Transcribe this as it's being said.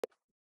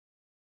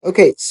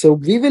Okay, so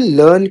we will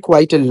learn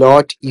quite a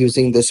lot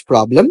using this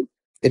problem.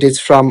 It is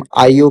from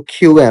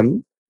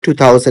IOQM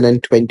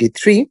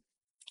 2023.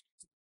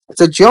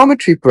 It's a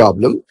geometry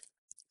problem.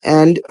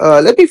 And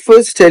let me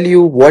first tell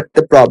you what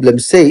the problem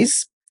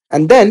says.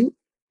 And then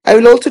I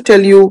will also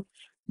tell you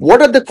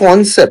what are the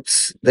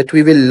concepts that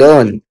we will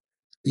learn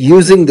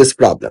using this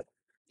problem.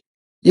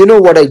 You know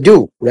what I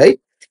do,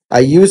 right? I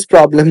use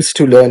problems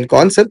to learn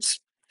concepts.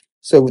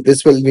 So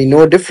this will be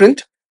no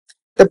different.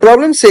 The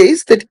problem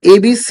says that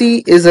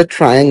ABC is a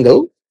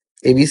triangle.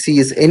 ABC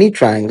is any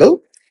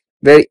triangle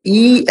where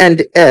E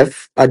and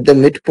F are the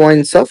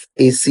midpoints of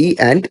AC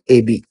and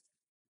AB.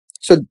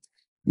 So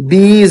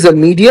B is a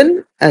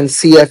median and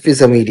CF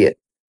is a median.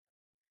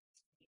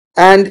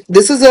 And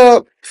this is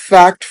a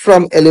fact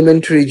from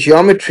elementary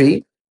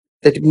geometry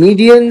that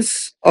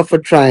medians of a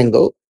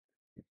triangle,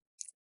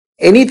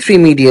 any three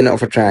median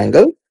of a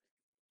triangle,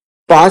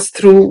 pass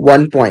through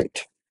one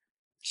point.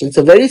 So it's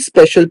a very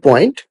special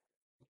point,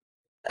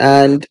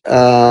 and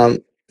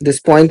this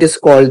point is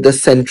called the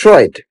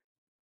centroid.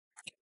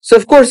 So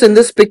of course in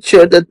this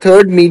picture the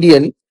third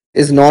median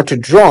is not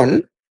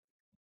drawn,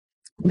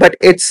 but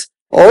it's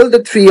all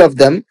the three of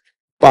them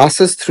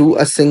passes through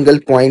a single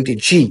point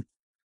G.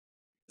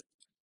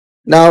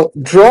 Now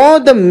draw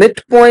the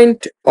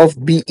midpoint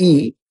of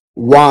BE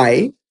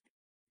Y.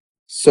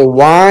 So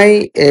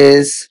Y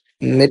is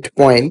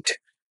midpoint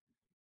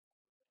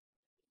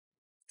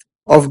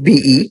of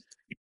BE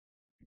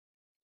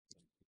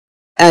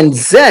and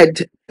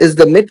Z is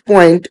the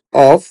midpoint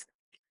of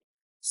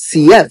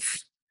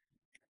CF.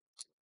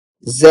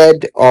 Z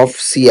of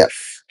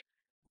CF.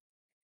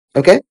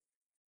 Okay.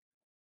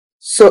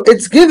 So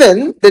it's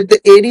given that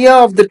the area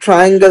of the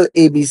triangle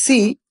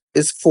ABC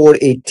is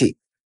 480.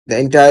 The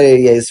entire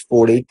area is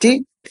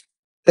 480.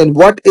 Then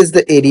what is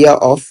the area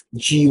of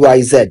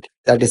GYZ?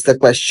 That is the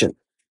question.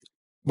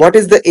 What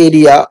is the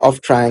area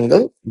of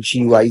triangle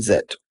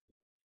GYZ?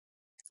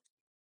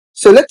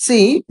 So let's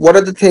see what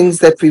are the things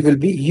that we will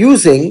be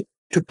using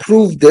to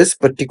prove this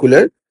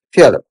particular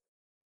theorem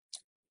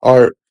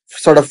or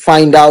sort of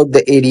find out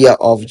the area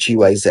of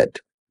GYZ.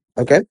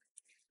 Okay.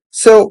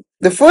 So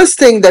the first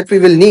thing that we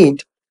will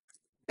need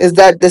is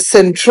that the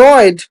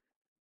centroid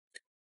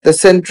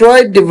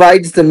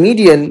divides the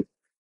median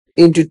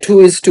into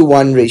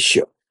 2:1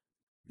 ratio.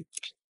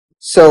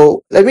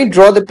 So let me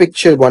draw the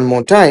picture one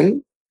more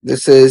time.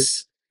 This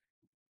is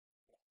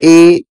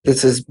A,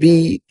 this is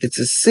B, this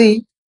is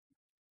C.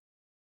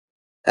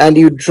 And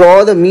you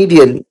draw the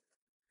median,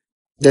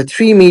 the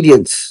three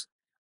medians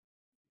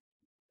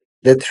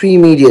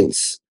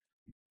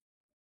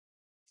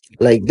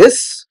like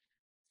this.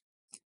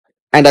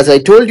 And as I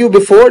told you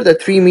before, the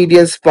three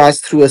medians pass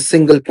through a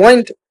single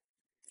point.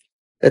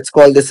 Let's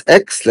call this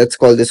X, let's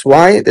call this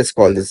Y, let's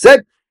call this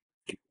Z.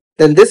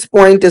 Then this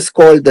point is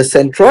called the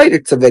centroid.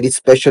 It's a very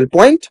special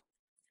point.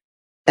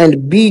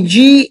 And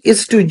BG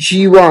is to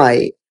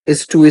GY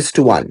is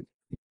 2:1.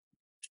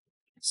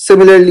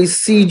 Similarly,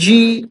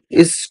 CG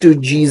is to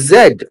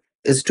GZ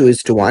is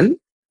 2:1.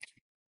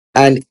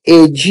 And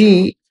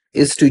AG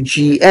is to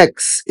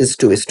GX is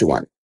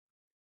 2:1.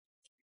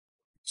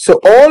 So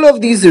all of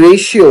these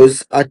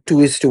ratios are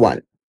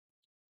 2:1.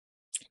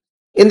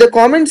 In the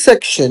comment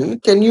section,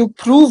 can you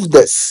prove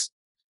this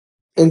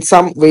in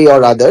some way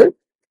or other?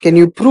 Can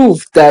you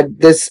prove that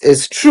this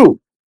is true?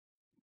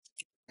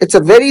 It's a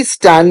very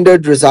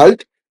standard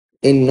result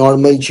in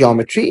normal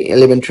geometry,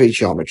 elementary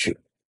geometry.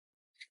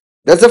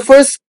 That's the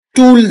first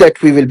tool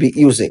that we will be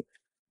using.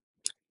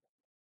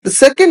 The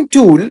second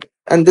tool,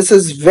 and this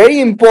is very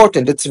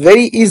important, it's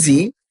very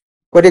easy,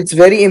 but it's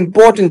very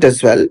important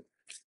as well,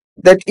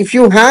 that if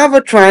you have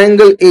a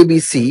triangle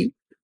ABC,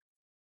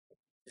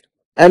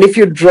 and if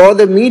you draw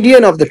the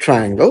median of the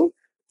triangle,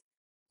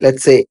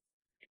 let's say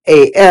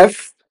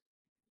AF,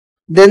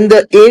 then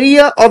the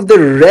area of the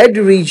red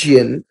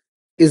region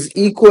is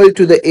equal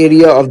to the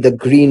area of the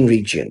green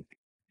region.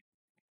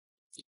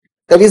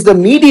 That is, the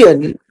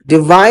median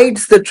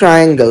divides the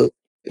triangle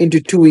into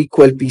two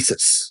equal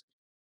pieces.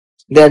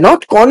 They are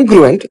not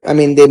congruent. I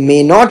mean, they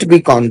may not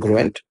be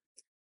congruent.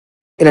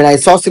 In an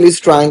isosceles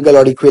triangle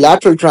or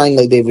equilateral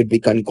triangle, they would be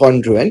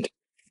congruent.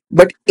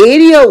 But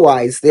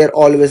area-wise, they are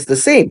always the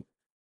same.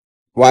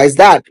 Why is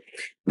that?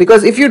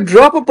 Because if you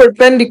drop a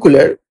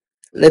perpendicular,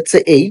 let's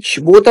say H,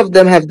 both of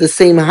them have the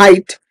same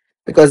height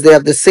because they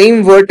have the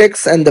same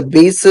vertex and the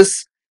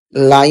bases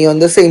lie on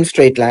the same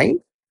straight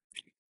line.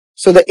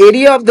 So the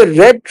area of the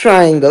red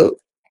triangle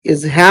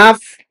is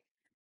half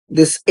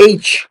this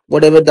H,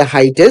 whatever the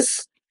height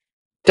is,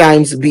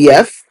 times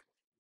BF.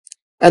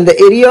 And the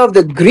area of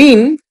the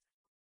green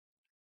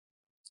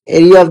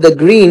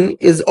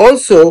is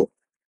also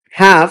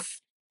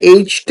half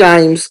H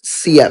times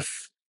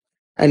CF.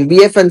 And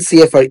BF and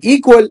CF are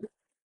equal,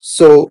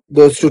 so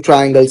those two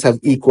triangles have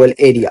equal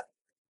area.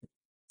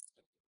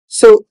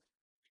 So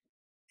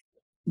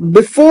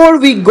before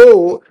we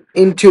go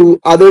into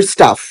other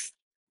stuff,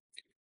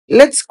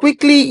 let's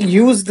quickly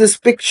use this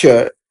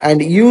picture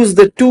and use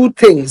the two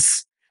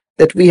things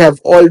that we have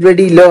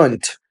already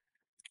learned.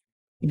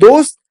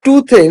 Those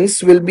two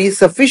things will be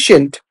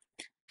sufficient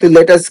to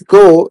let us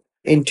go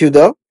into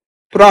the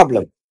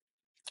problem.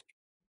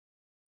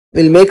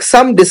 We'll make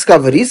some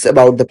discoveries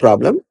about the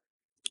problem.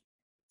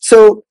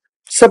 So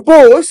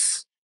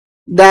suppose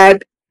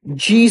that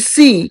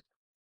GC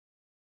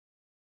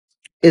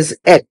is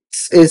X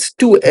is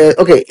 2,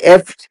 okay,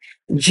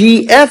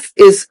 GF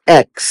is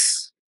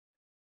X,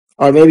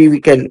 or maybe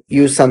we can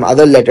use some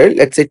other letter,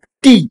 let's say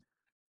T.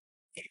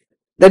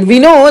 Then we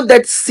know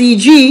that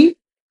CG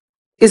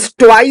is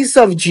twice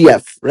of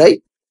GF,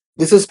 right?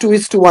 This is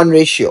 2:1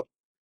 ratio.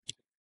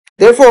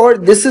 Therefore,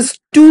 this is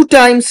 2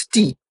 times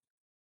T.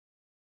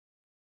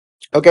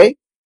 Okay.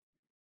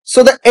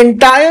 So the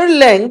entire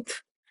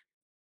length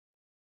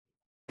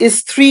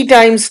is 3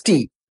 times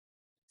T.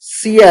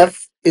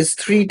 CF is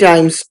 3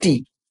 times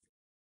T.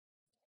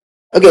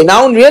 Okay,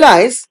 now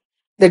realize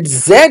that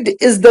Z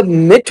is the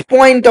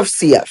midpoint of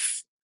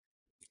CF.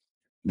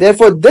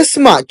 Therefore, this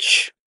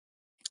much,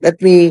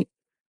 let me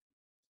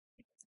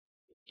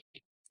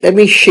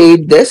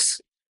shade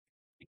this.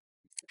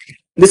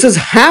 This is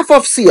half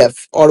of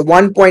CF, or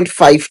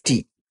 1.5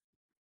 T.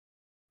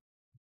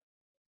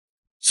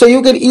 So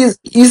you can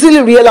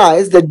easily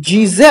realize that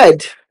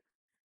GZ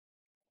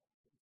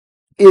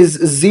is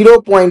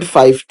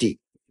 0.5 T,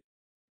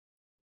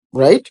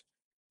 right?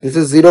 This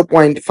is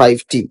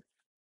 0.5 T,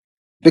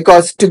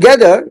 because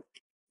together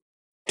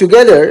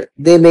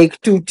they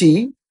make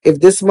 2T. If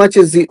this much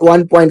is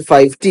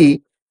 1.5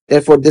 T,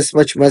 therefore this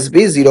much must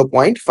be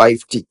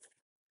 0.5 T.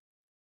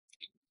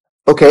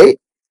 Okay.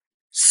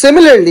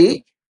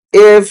 Similarly,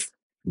 if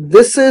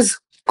this is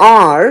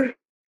R,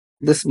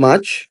 this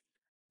much,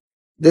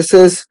 this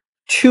is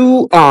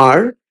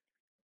 2R,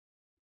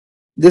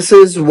 this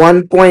is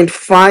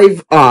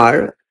 1.5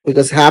 R,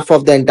 because half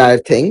of the entire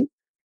thing.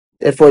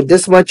 Therefore,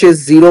 this much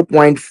is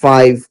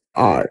 0.5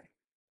 R.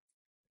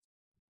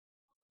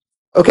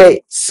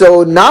 Okay,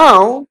 so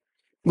now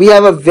we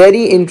have a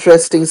very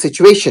interesting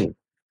situation.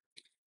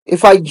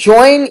 If I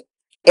join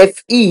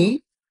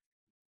FE,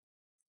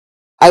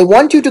 I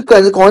want you to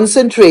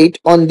concentrate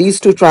on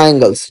these two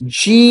triangles,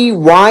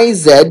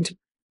 GYZ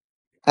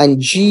and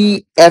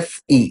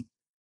GFE.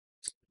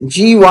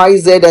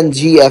 GYZ and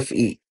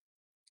GFE.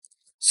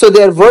 So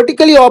their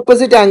vertically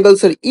opposite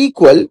angles are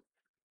equal.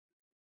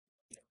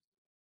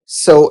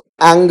 So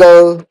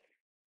angle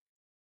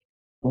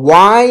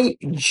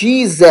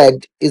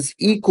YGZ is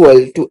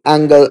equal to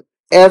angle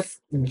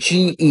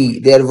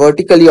FGE. They are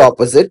vertically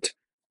opposite.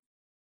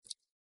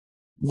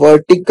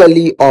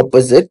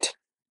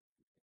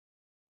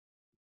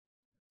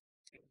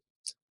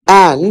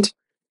 And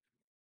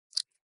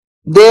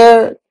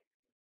their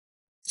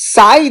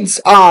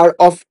sides are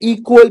of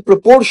equal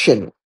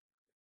proportion.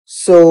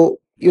 So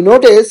you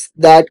notice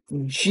that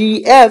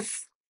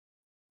GF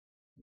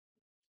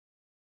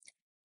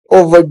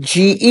over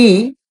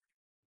GE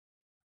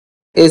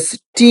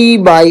is T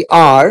by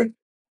R,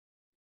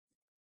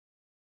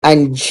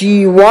 and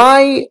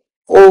GY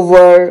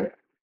over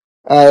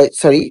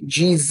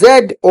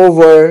GZ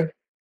over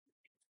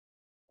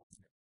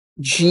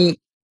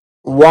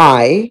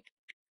GY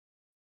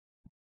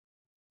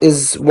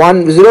is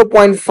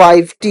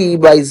 0.5 T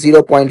by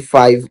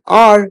 0.5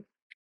 R,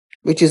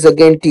 which is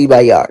again T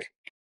by R.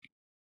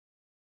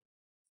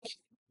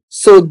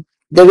 So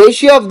the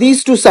ratio of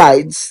these two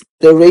sides,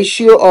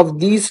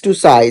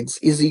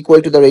 is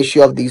equal to the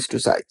ratio of these two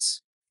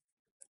sides.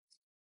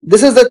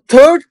 This is the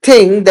third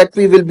thing that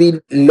we will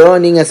be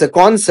learning as a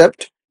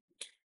concept.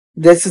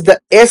 This is the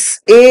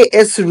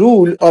SAS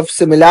rule of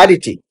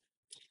similarity.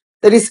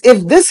 That is,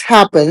 if this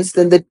happens,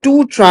 then the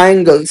two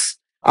triangles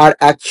are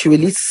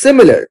actually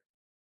similar.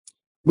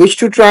 Which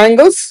two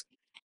triangles?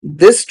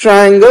 This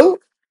triangle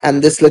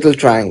and this little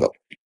triangle.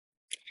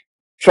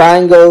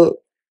 Triangle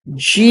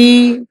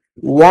GYZ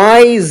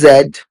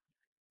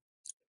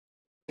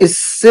is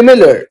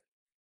similar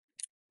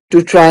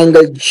to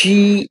triangle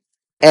GFE.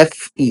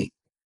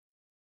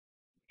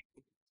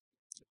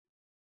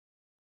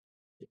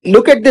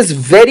 Look at this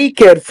very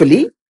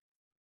carefully.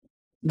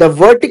 The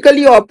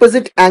vertically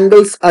opposite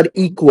angles are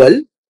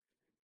equal,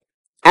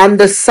 and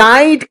the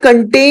sides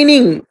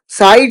containing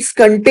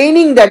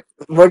that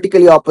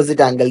vertically opposite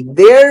angle,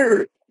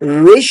 their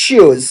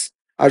ratios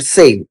are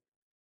same.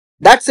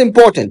 That's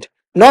important.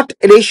 Not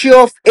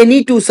ratio of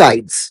any two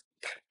sides.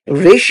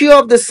 Ratio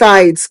of the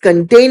sides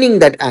containing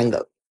that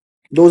angle.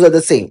 Those are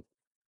the same.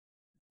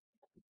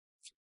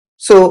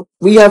 So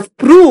we have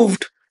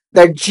proved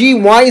that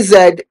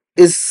GYZ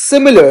is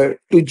similar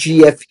to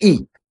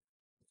GFE.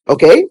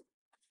 Okay.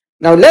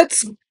 Now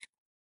let's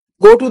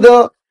go to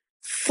the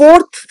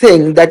fourth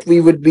thing that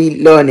we would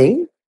be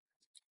learning,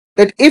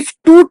 that if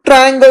two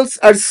triangles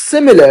are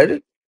similar,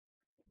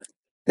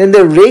 then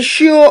the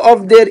ratio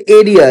of their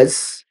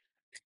areas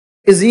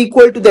is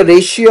equal to the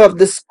ratio of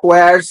the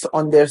squares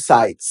on their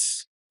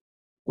sides.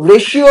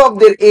 Ratio of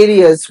their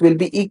areas will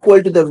be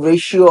equal to the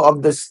ratio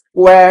of the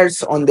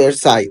squares on their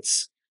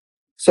sides.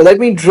 So let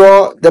me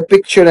draw the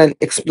picture and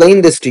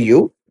explain this to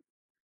you.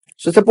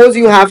 So suppose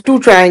you have two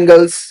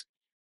triangles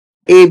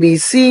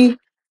ABC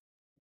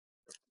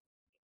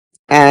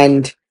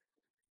and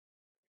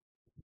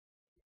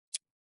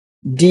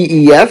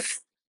DEF,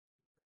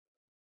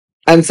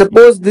 and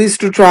suppose these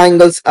two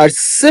triangles are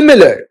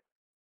similar,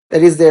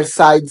 that is, their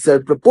sides are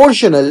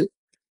proportional,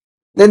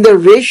 then the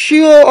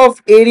ratio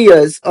of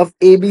areas of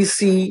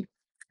ABC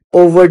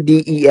over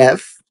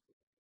DEF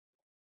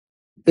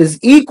is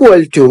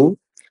equal to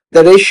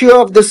the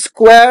ratio of the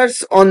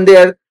squares on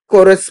their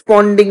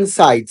corresponding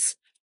sides.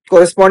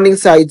 Corresponding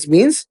sides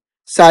means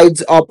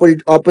sides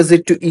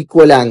opposite to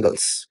equal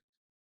angles.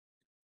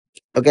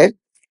 Okay?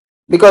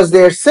 Because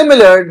they are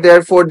similar,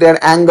 therefore their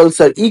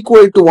angles are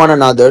equal to one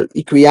another,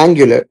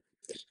 equiangular.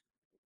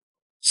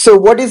 So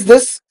what is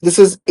this? This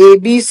is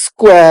AB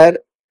square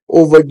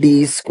over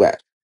D square.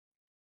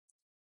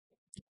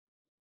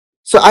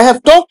 So I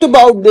have talked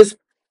about this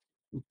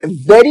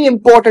very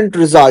important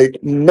result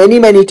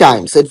many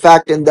times. In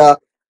fact, in the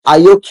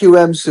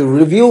IOQM's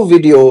review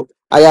video,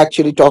 I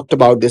actually talked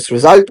about this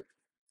result.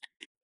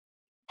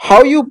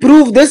 How you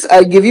prove this?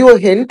 I'll give you a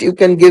hint. You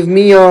can give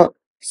me a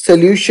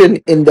solution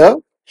in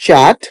the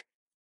chat,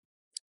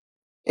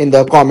 in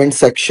the comment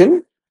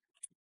section.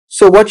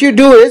 So what you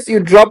do is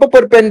you drop a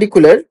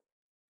perpendicular.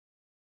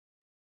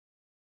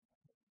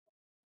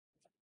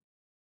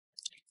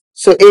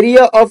 So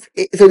area of,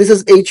 so this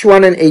is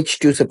H1 and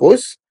H2,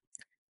 suppose.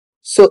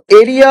 So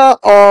area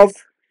of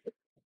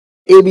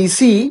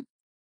ABC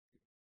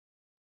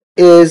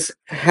is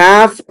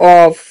half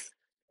of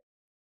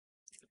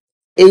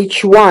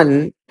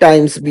H1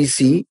 times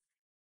BC,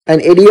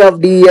 and area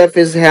of DEF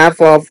is half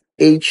of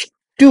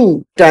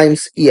H2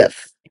 times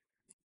EF.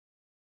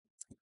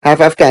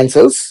 Half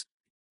cancels.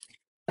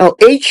 Now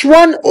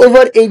H1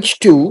 over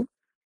H2,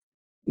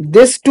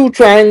 these two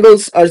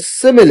triangles are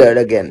similar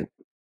again.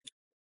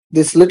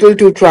 These little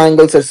two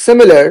triangles are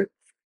similar.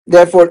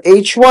 Therefore,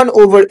 H1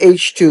 over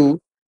H2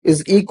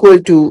 is equal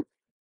to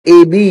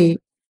AB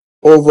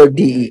over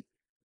DE.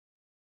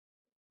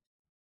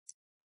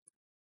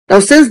 Now,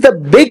 since the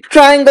big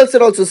triangles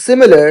are also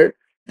similar,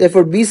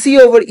 therefore BC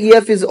over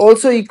EF is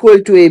also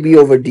equal to AB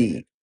over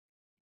DE.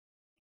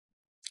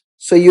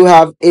 So you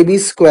have AB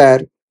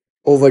square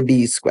over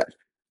DE square.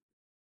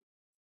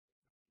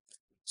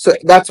 So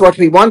that's what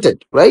we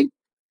wanted, right?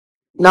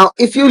 Now,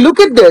 if you look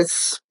at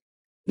this,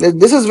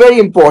 this is very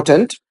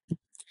important,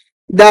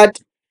 that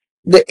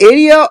the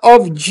area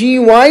of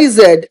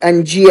GYZ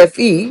and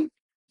GFE,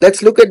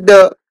 let's look at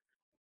the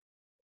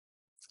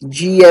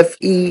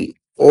GFE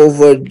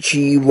over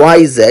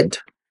GYZ.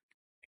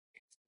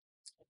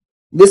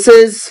 This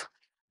is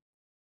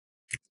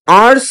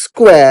R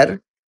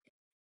square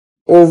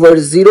over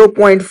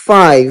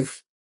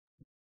 0.5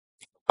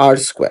 R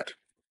square.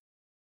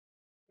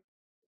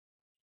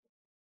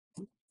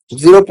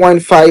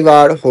 0.5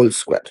 R whole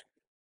square.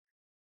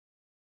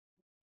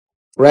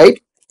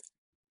 Right?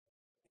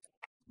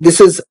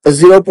 This is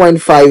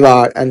 0.5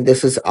 R and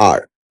this is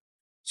R.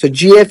 So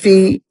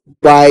GFE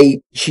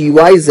by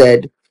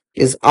GYZ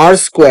is R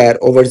square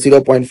over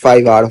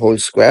 0.5 R whole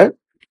square.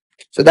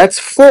 So that's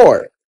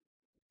 4.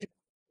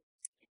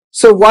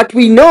 So what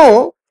we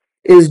know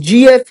is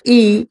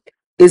GFE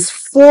is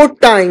 4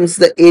 times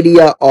the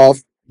area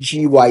of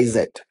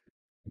GYZ.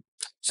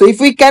 So if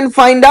we can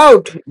find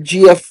out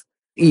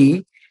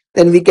GFE,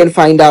 then we can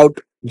find out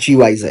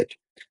GYZ.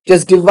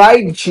 Just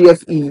divide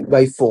GFE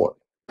by 4.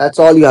 That's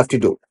all you have to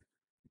do.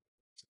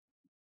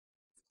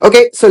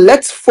 Okay, so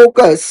let's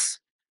focus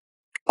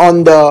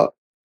on the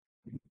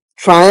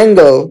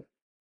triangle.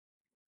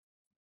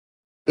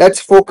 Let's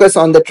focus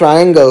on the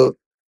triangle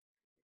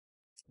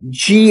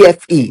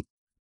GFE.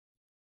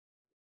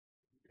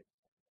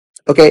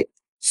 Okay,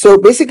 so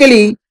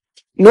basically,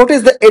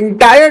 notice the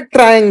entire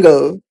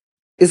triangle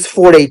is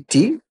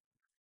 480.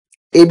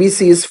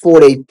 ABC is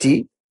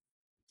 480.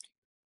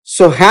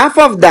 So half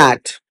of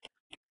that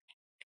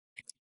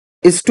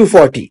is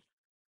 240.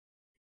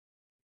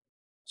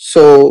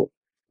 So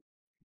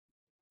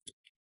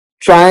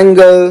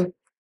triangle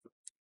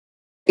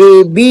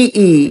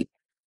ABE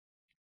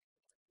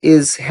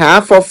is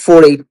half of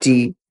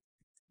 480,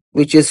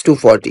 which is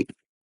 240.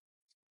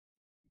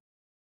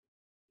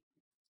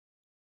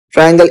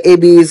 Triangle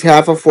AB is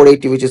half of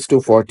 480, which is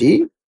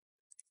 240.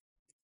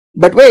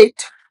 But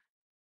wait,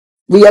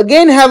 we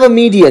again have a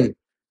median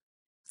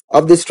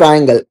of this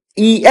triangle.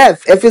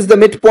 EF, F is the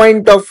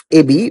midpoint of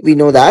AB, we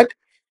know that.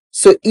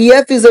 So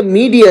EF is a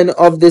median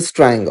of this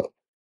triangle.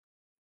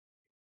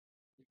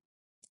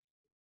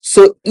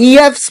 So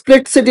EF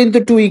splits it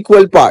into 2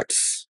 equal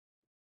parts.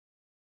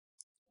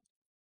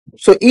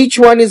 So each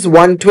one is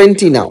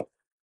 120 now.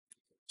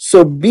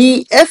 So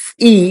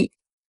BFE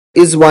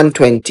is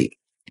 120.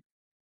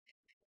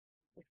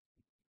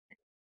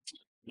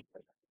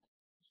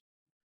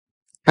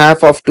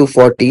 Half of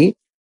 240,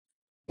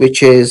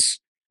 which is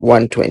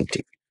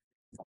 120.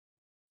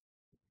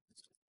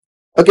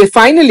 Okay,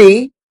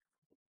 finally,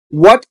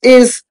 what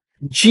is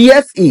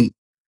GFE?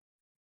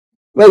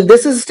 Well,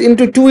 this is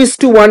into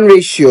 2:1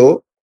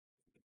 ratio.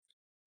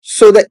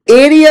 So the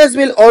areas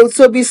will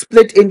also be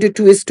split into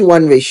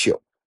 2:1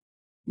 ratio.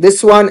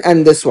 This one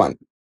and this one.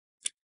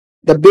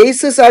 The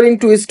bases are in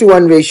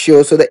 2:1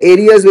 ratio. So the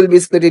areas will be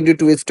split into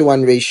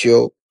 2:1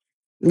 ratio.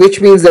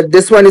 which means that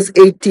this one is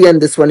 80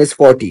 and this one is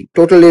 40.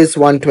 Total is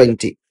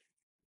 120.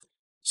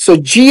 So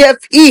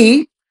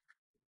GFE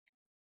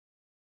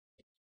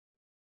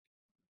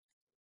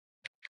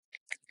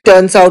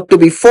turns out to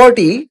be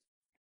 40.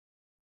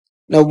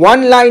 Now,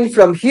 one line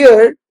from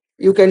here,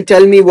 you can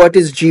tell me what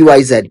is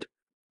GYZ.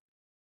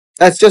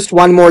 That's just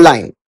one more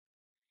line.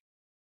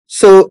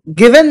 So,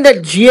 given that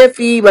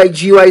GFE by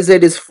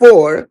GYZ is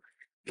 4,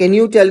 can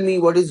you tell me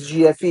what is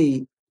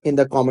GFE in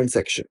the comment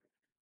section?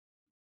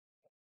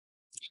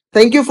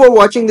 Thank you for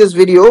watching this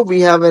video.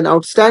 We have an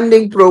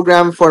outstanding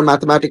program for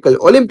mathematical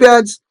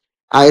Olympiads,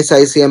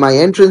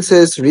 ISI-CMI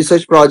entrances,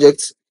 research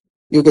projects.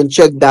 You can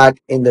check that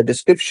in the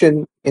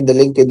description, in the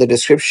link in the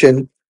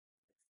description.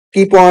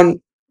 Keep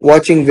on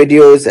watching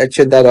videos at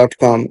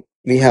shidda.com.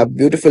 We have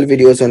beautiful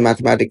videos on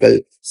mathematical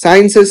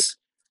sciences.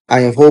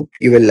 I hope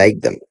you will like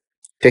them.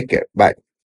 Take care. Bye.